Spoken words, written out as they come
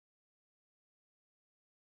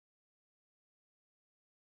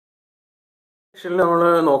നമ്മൾ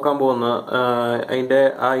നോക്കാൻ പോകുന്ന അതിന്റെ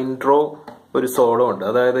ആ ഇൻട്രോ ഒരു സോളോ ഉണ്ട്.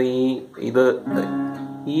 അതായത്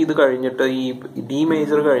ഇത് കഴിഞ്ഞിട്ട് ഈ ഡി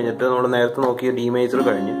മേജർ കഴിഞ്ഞിട്ട് നമ്മൾ നേരത്തെ നോക്കിയ ഡി മേജർ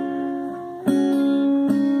കഴിഞ്ഞ്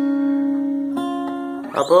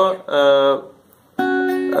അപ്പോൾ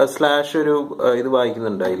സ്ലാഷ് ഒരു ഇത്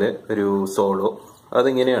വായിക്കുന്നുണ്ട് അതിൽ ഒരു സോളോ.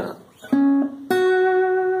 അതിങ്ങനെയാണ്.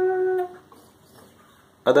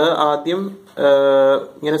 അത് ആദ്യം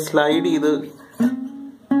ഇങ്ങനെ സ്ലൈഡ് ചെയ്ത്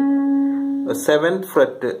 7th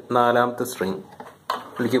ഫ്രെറ്റ് 4ാമത്തെ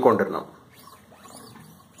സ്ട്രിംഗിലേക്ക് കൊണ്ടുവരണം.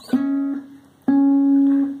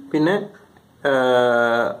 പിന്നെ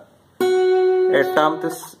 8ാമത്തെ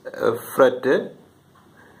ഫ്രെറ്റ്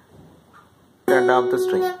 2ാമത്തെ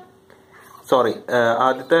സ്ട്രിംഗ്,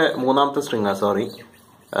 ആദ്യത്തെ 3ാമത്തെ സ്ട്രിംഗാ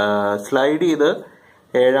സ്ലൈഡ് ചെയ്ത്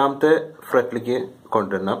 7ാമത്തെ ഫ്രെറ്റിലേക്ക്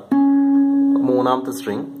കൊണ്ടുവരണം 3ാമത്തെ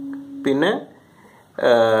സ്ട്രിംഗ്. പിന്നെ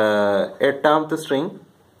 8ാമത്തെ സ്ട്രിംഗ്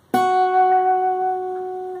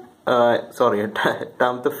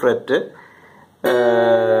 8ാമത്തെ ഫ്രെറ്റ്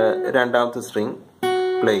 2ാമത്തെ സ്ട്രിംഗ്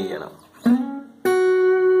പ്ലേ ചെയ്യണം.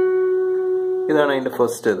 ഇതാണ് അതിന്റെ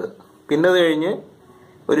ഫസ്റ്റ് ഇത്. പിന്നെ അത് കഴിഞ്ഞ്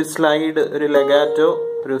ഒരു സ്ലൈഡ്, ഒരു ലെഗാറ്റോ,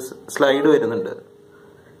 ഒരു സ്ലൈഡ് വരുന്നുണ്ട്.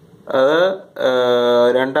 അത്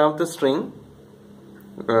 2ാമത്തെ സ്ട്രിംഗ്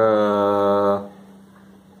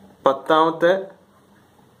 10ാമത്തെ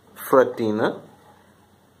ഫ്രെറ്റിൽ നിന്ന്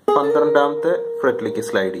 12ാമത്തെ ഫ്രെറ്റിലേക്ക്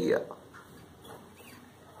സ്ലൈഡ് ചെയ്യുക.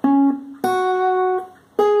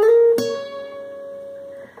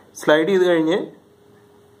 സ്ലൈഡ് ചെയ്ത് കഴിഞ്ഞ്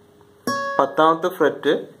 10ാമത്തെ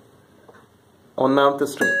ഫ്രെറ്റ് 1ാമത്തെ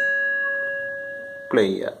സ്ട്രിംഗ് പ്ലേ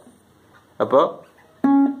ചെയ്യുക. അപ്പോൾ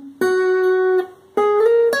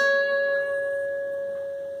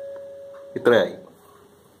ഇത്രയായി.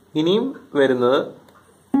 ഇനിയും വരുന്നത്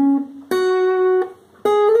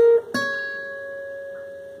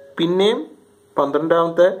പിന്നെയും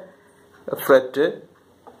 12ാമത്തെ ഫ്രെറ്റ്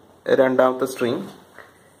 2ാമത്തെ സ്ട്രിംഗ്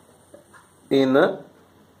ഇന്ന്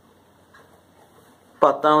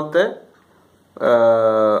 10ാമത്തെ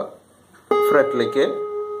ഫ്രെറ്റിലേക്ക്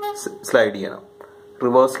സ്ലൈഡ് ചെയ്യണം,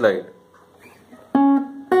 റിവേഴ്സ് സ്ലൈഡ്.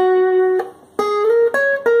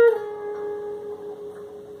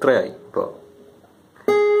 ഇത്രയായി. ഇപ്പോൾ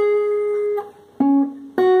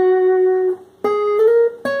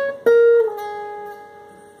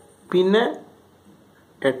പിന്നെ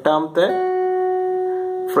 8ാമത്തെ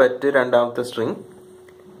ഫ്രെറ്റ് 2ാമത്തെ സ്ട്രിംഗ്,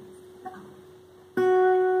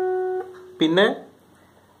 പിന്നെ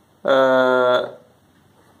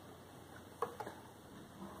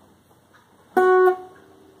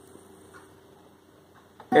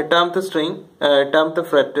 8ാമത്തെ സ്ട്രിംഗ് 8ാമത്തെ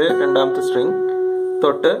ഫ്രെറ്റ് 2ാമത്തെ സ്ട്രിംഗ്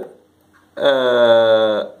തൊട്ട്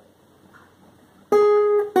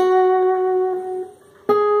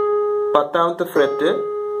 10ാമത്തെ ഫ്രെറ്റ്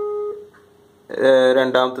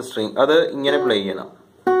 2ാമത്തെ സ്ട്രിംഗ് അത് ഇങ്ങനെ പ്ലേ ചെയ്യണം.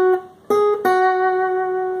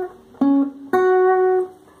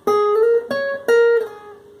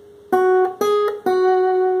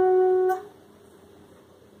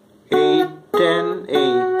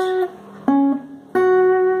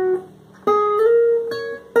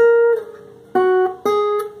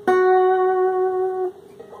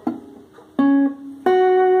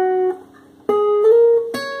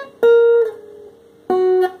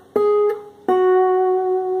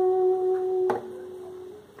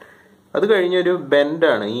 അത് കഴിഞ്ഞൊരു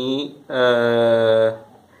ബെൻഡാണ്. ഈ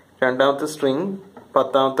 2ാമത്തെ സ്ട്രിംഗ്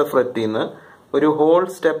 10ാമത്തെ ഫ്രെറ്റിൽ നിന്ന് ഒരു ഹോൾ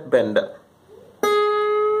സ്റ്റെപ്പ് ബെൻഡ്.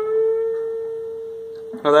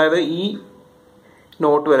 അതായത് ഈ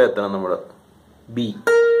നോട്ട് വരെ എത്തണം, നമ്മൾ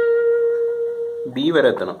ബി വരെ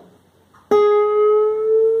എത്തണം.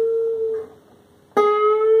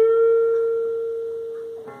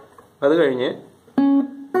 അത് കഴിഞ്ഞ്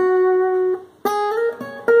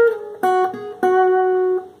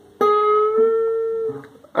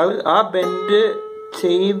ആ ബെൻഡ്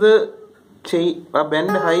ആ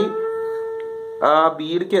ബെൻഡ് ഹൈ ആ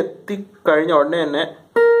ബീയിലേക്ക് എത്തിക്കഴിഞ്ഞ ഉടനെ തന്നെ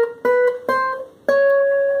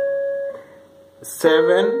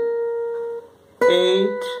 7,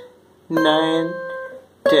 8, 9,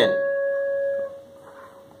 10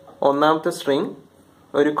 1ാമത്തെ സ്ട്രിംഗ്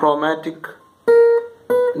ഒരു ക്രോമാറ്റിക്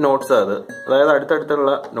നോട്ട്സ്. അതായത്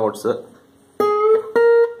അടുത്തടുത്തുള്ള നോട്ട്സ്.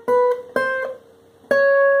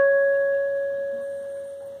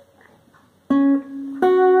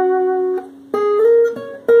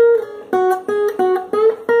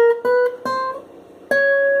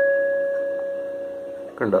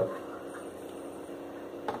 കണ്ടോ?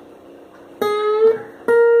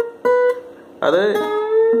 അത്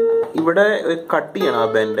ഇവിടെ കട്ട് ചെയ്യണം ആ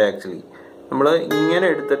ബെൻഡ്. ആക്ച്വലി നമ്മൾ ഇങ്ങനെ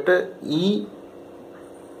എടുത്തിട്ട്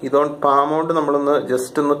ഇതോണ്ട് പാമോണ്ട് നമ്മളൊന്ന്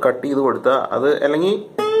ജസ്റ്റ് ഒന്ന് കട്ട് ചെയ്ത് കൊടുത്താൽ അത്, അല്ലെങ്കിൽ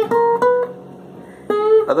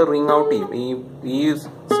അത് റിങ് ഔട്ട് ചെയ്യും. ഈ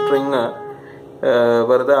സ്ട്രിങ്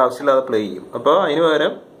വെറുതെ ആവശ്യമില്ലാതെ പ്ലേ ചെയ്യും. അപ്പോൾ അതിന്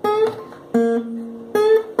പകരം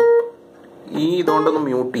ഈ ഇതുകൊണ്ടൊന്ന്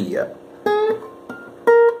മ്യൂട്ട് ചെയ്യുക.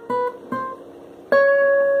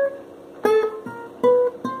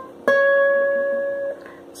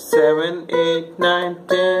 Seven, eight, nine,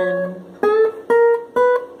 10.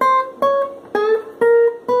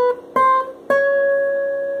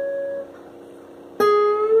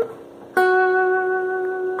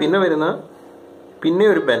 പിന്നെ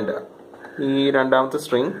ഒരു ബെൻഡ്. ഈ രണ്ടാമത്തെ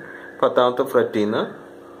സ്ട്രിങ് 10ാമത്തെ ഫ്രെറ്റിൽ നിന്ന്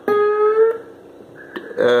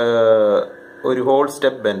ഒരു ഹോൾ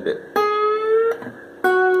സ്റ്റെപ്പ് ബെൻഡ്,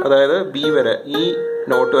 അതായത് ബി വരെ, ഈ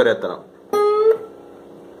നോട്ട് വരെ എത്തണം.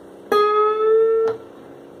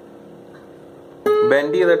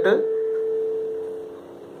 ബെൻഡ് ചെയ്തിട്ട്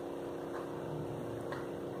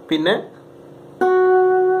പിന്നെ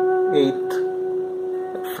 8th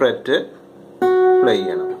ഫ്രെറ്റ് പ്ലേ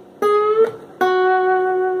ചെയ്യണം.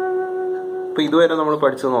 അപ്പൊ ഇതുവരെ നമ്മൾ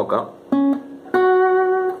പഠിച്ചു നോക്കാം.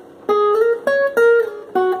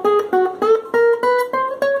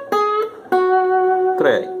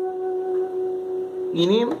 ഇത്രയായി.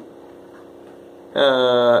 ഇനിയും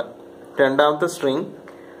രണ്ടാമത്തെ സ്ട്രിങ്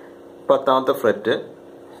 10ാമത്തെ ഫ്രെറ്റ്,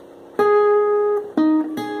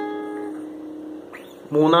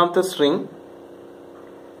 മൂന്നാമത്തെ സ്ട്രിങ്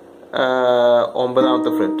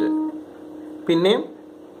 9ാമത്തെ ഫ്രെറ്റ്, പിന്നെയും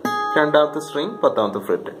രണ്ടാമത്തെ സ്ട്രിങ് 10ാമത്തെ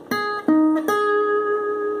ഫ്രെറ്റ്.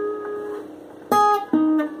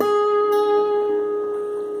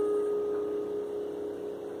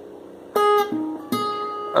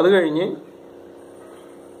 അത് കഴിഞ്ഞ്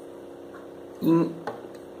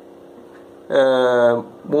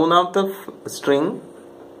മൂന്നാമത്തെ സ്ട്രിങ്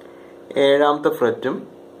 7ാമത്തെ ഫ്രെറ്റും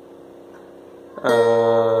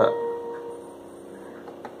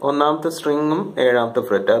 1ാമത്തെ സ്ട്രിങ്ങും 7ാമത്തെ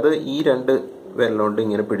ഫ്രെറ്റ്, അത് ഈ രണ്ട് വിരലുകൊണ്ട്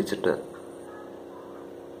ഇങ്ങനെ പിടിച്ചിട്ട്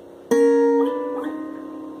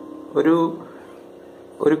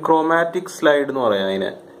ഒരു ക്രോമാറ്റിക് സ്ലൈഡ് എന്ന് പറയാം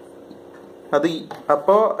അതിനെ. അത്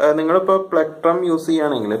അപ്പോൾ നിങ്ങളിപ്പോൾ പ്ലെക്ട്രം യൂസ്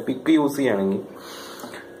ചെയ്യുകയാണെങ്കിൽ, പിക്ക് യൂസ് ചെയ്യുകയാണെങ്കിൽ,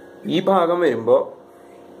 ഈ ഭാഗം വരുമ്പോൾ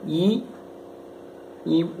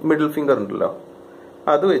ഈ മിഡിൽ ഫിംഗർ ഉണ്ടല്ലോ,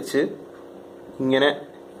 അത് വെച്ച് ഇങ്ങനെ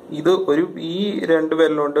ഈ രണ്ട്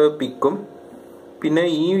വിരലുകൊണ്ട് പിക്കും പിന്നെ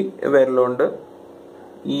ഈ വിരലുകൊണ്ട്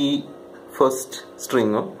ഈ ഫസ്റ്റ്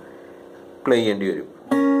സ്ട്രിങ്ങും പ്ലേ ചെയ്യേണ്ടി വരും.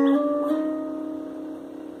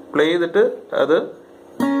 പ്ലേ ചെയ്തിട്ട് അത്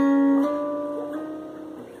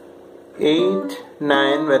 8,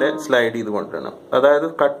 9 വരെ സ്ലൈഡ് ചെയ്ത് കൊണ്ടുവരണം. അതായത്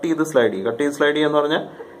കട്ട് ചെയ്ത് സ്ലൈഡ് ചെയ്യാന്ന് പറഞ്ഞാൽ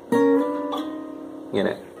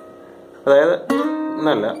ഇങ്ങനെ, അതായത്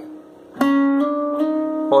എന്നല്ല,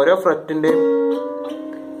 ഓരോ ഫ്രെറ്റിന്റെയും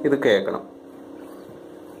ഇത് കേൾക്കണം.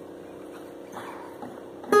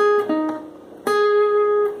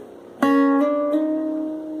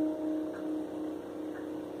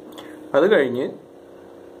 അത് കഴിഞ്ഞ്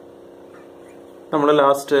നമ്മൾ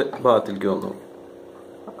ലാസ്റ്റ് ഭാഗത്തിലേക്ക് വന്നു.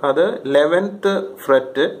 അത് 11th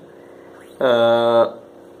ഫ്രെറ്റ്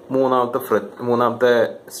മൂന്നാമത്തെ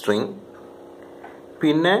സ്ട്രിങ്,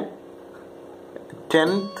 പിന്നെ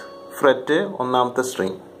 10th ഫ്രെറ്റ് 1ാമത്തെ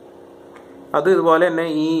സ്ട്രിങ്. അത് ഇതുപോലെ തന്നെ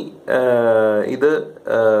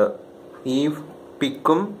ഈ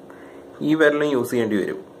പിക്കും ഈ വിരലും യൂസ് ചെയ്യേണ്ടി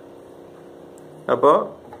വരും. അപ്പോൾ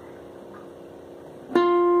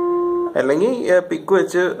അല്ലെങ്കിൽ പിക്ക്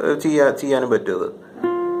വെച്ച് ചെയ്യാനും പറ്റും. അത്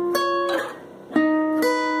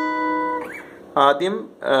ആദ്യം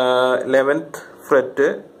 11th ഫ്രെറ്റ്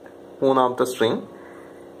 3ാമത്തെ സ്ട്രിങ്,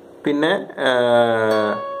 പിന്നെ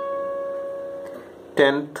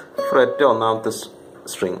 10th ഫ്രെറ്റ് 1ാമത്തെ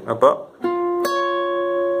സ്ട്രിങ്. അപ്പോൾ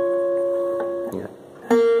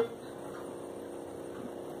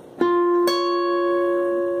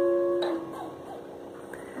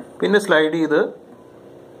പിന്നെ സ്ലൈഡ് ചെയ്ത്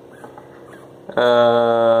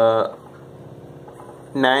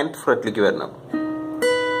 9th ഫ്രെറ്റിലേക്ക് വരണം.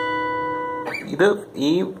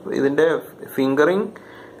 ഇതിന്റെ ഫിംഗറിങ്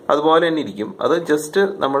അതുപോലെ തന്നെ ഇരിക്കും. അത് ജസ്റ്റ്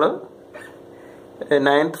നമ്മൾ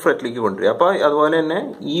 9th ഫ്രെറ്റിലേക്ക് കൊണ്ടുവരിക. അപ്പോൾ അതുപോലെ തന്നെ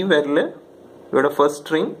ഈ വിരല് ഇവിടെ ഫസ്റ്റ്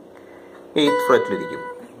സ്ട്രിങ് 8th ഫ്രെറ്റിലിരിക്കും.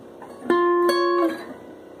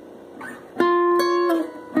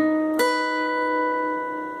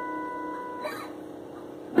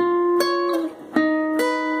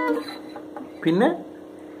 പിന്നെ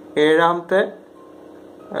 7ാമത്തെ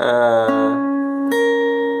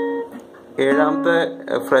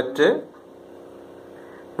ഫ്രെറ്റ്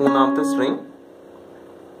 3ാമത്തെ സ്ട്രിങ്,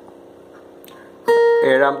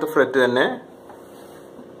 7ാമത്തെ ഫ്രെറ്റ് തന്നെ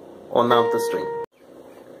 1ാമത്തെ സ്ട്രിങ്.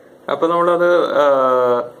 അപ്പോൾ നമ്മളത്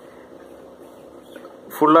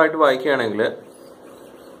ഫുള്ളായിട്ട് വായിക്കുകയാണെങ്കിൽ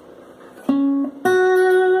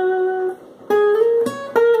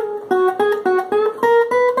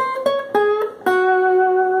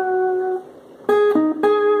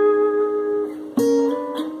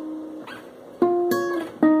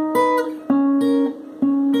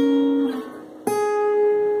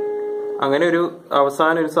അങ്ങനെ ഒരു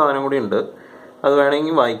അവസാന ഒരു സാധനം കൂടി ഉണ്ട്, അത്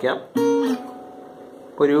വേണമെങ്കിൽ വായിക്കാം.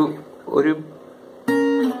 ഒരു ഒരു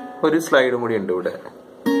ഒരു സ്ലൈഡും കൂടി ഉണ്ട് ഇവിടെ,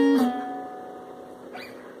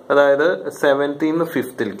 അതായത് 7th നിന്ന്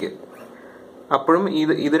 5th അപ്പോഴും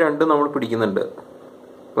ഇത് രണ്ടും നമ്മൾ പിടിക്കുന്നുണ്ട്.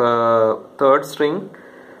 3rd string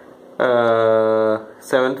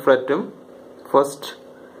 7th ഫ്രെറ്റും 1st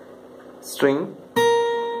string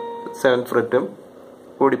 7th ഫ്രെറ്റും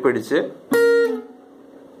കൂടി പിടിച്ച്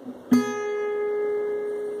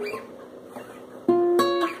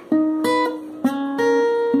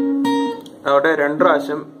അവിടെ 2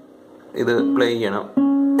 പ്രാവശ്യം ഇത് പ്ലേ ചെയ്യണം.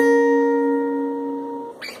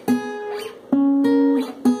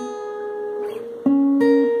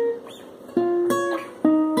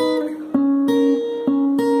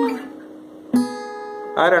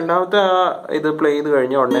 ആ രണ്ടാമത്തെ ഇത് പ്ലേ ചെയ്ത്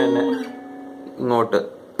കഴിഞ്ഞ ഉടനെ തന്നെ ഇങ്ങോട്ട്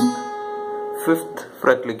 5th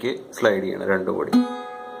ഫ്രെറ്റിലേക്ക് സ്ലൈഡ് ചെയ്യണം, രണ്ടും കൂടി.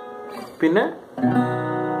 പിന്നെ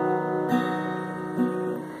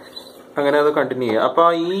അങ്ങനെ അത് കണ്ടിന്യൂ ചെയ്യുക. അപ്പൊ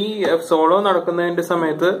ഈ സോളോ നടക്കുന്നതിന്റെ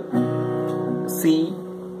സമയത്ത് സി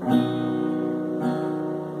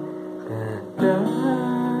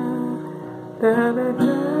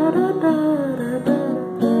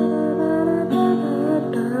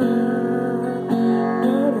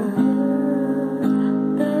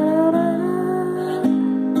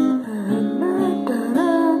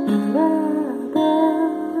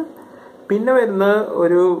പിന്നെ വരുന്ന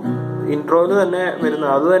ഒരു ഇൻട്രോയിൽ തന്നെ വരുന്ന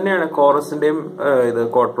അത് തന്നെയാണ് കോറസിന്റെയും ഇത്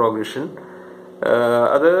കോഡ് പ്രോഗ്രഷൻ.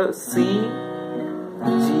 അത് C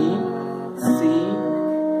G C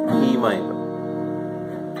E minor,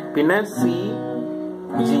 പിന്നെ സി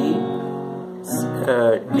ജി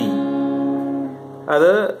ഡി.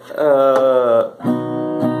 അത്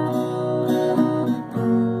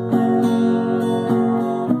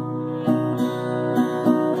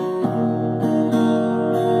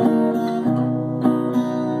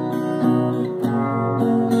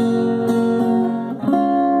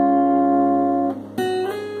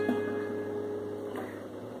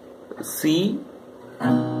C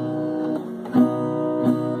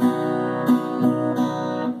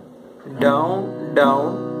down down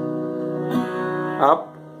up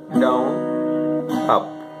down up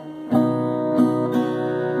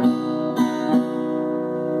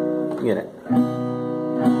ഇങ്ങനെ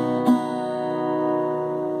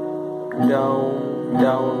down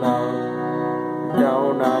down up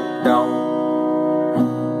down up down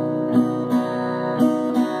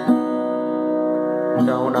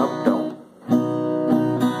down up down.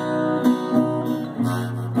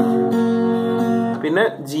 പിന്നെ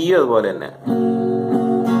ജി അതുപോലെ തന്നെ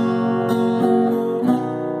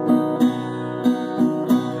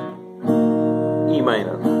E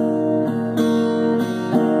minor,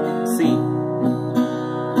 C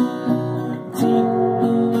G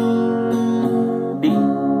D.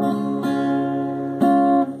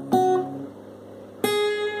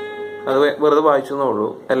 അത് വെറുതെ വായിച്ചെന്നേ ഉള്ളൂ,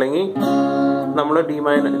 അല്ലെങ്കിൽ നമ്മൾ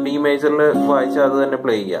ഡി മേജറിൽ വായിച്ചാൽ അത് തന്നെ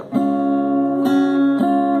പ്ലേ ചെയ്യാം.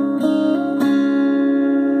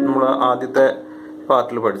 നമ്മൾ ആദ്യത്തെ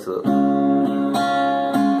പാർട്ടിൽ പഠിച്ചത്.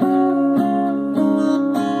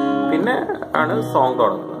 പിന്നെ ആണ് സോങ്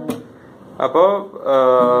തുടങ്ങുന്നത്. അപ്പോൾ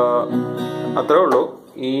അത്രേ ഉള്ളൂ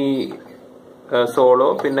ഈ സോളോ,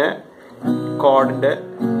 പിന്നെ കോഡിന്റെ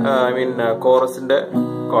കോറസിന്റെ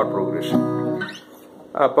കോഡ് പ്രോഗ്രഷൻ.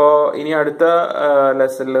 അപ്പോൾ ഇനി അടുത്ത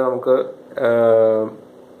ലെസണിൽ നമുക്ക്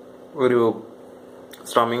ഒരു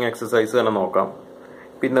സ്ട്രമ്മിങ് എക്സസൈസ് തന്നെ നോക്കാം.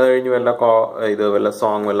 പിന്നെ അത് കഴിഞ്ഞ് വല്ല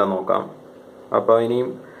സോങ് വല്ല നോക്കാം. അപ്പോൾ ഇനിയും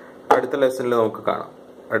അടുത്ത ലെസണിൽ നമുക്ക് കാണാം.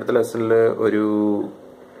 അടുത്ത ലെസണിൽ ഒരു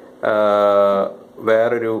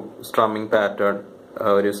വേറൊരു സ്ട്രമ്മിങ് പാറ്റേൺ,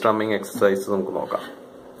 ഒരു സ്ട്രമ്മിങ് എക്സസൈസ് നമുക്ക് നോക്കാം.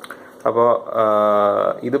 അപ്പോൾ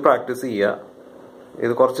ഇത് പ്രാക്ടീസ് ചെയ്യുക.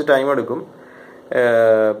 ഇത് കുറച്ച് ടൈം എടുക്കും,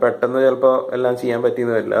 പെട്ടെന്ന് ചിലപ്പോൾ എല്ലാം ചെയ്യാൻ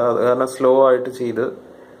പറ്റിയെന്ന് വരില്ല. അത് കാരണം സ്ലോ ആയിട്ട് ചെയ്ത്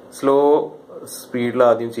സ്ലോ സ്പീഡിൽ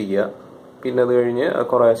ആദ്യം ചെയ്യുക. പിന്നെ അത് കഴിഞ്ഞ്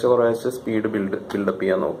കുറേശ്ശെ സ്പീഡ് ബിൽഡപ്പ്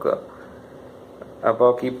ചെയ്യാൻ നോക്കുക. അപ്പോൾ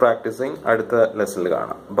കീപ് പ്രാക്ടീസിങ്. അടുത്ത ലെസണിൽ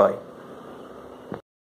കാണാം. ബൈ.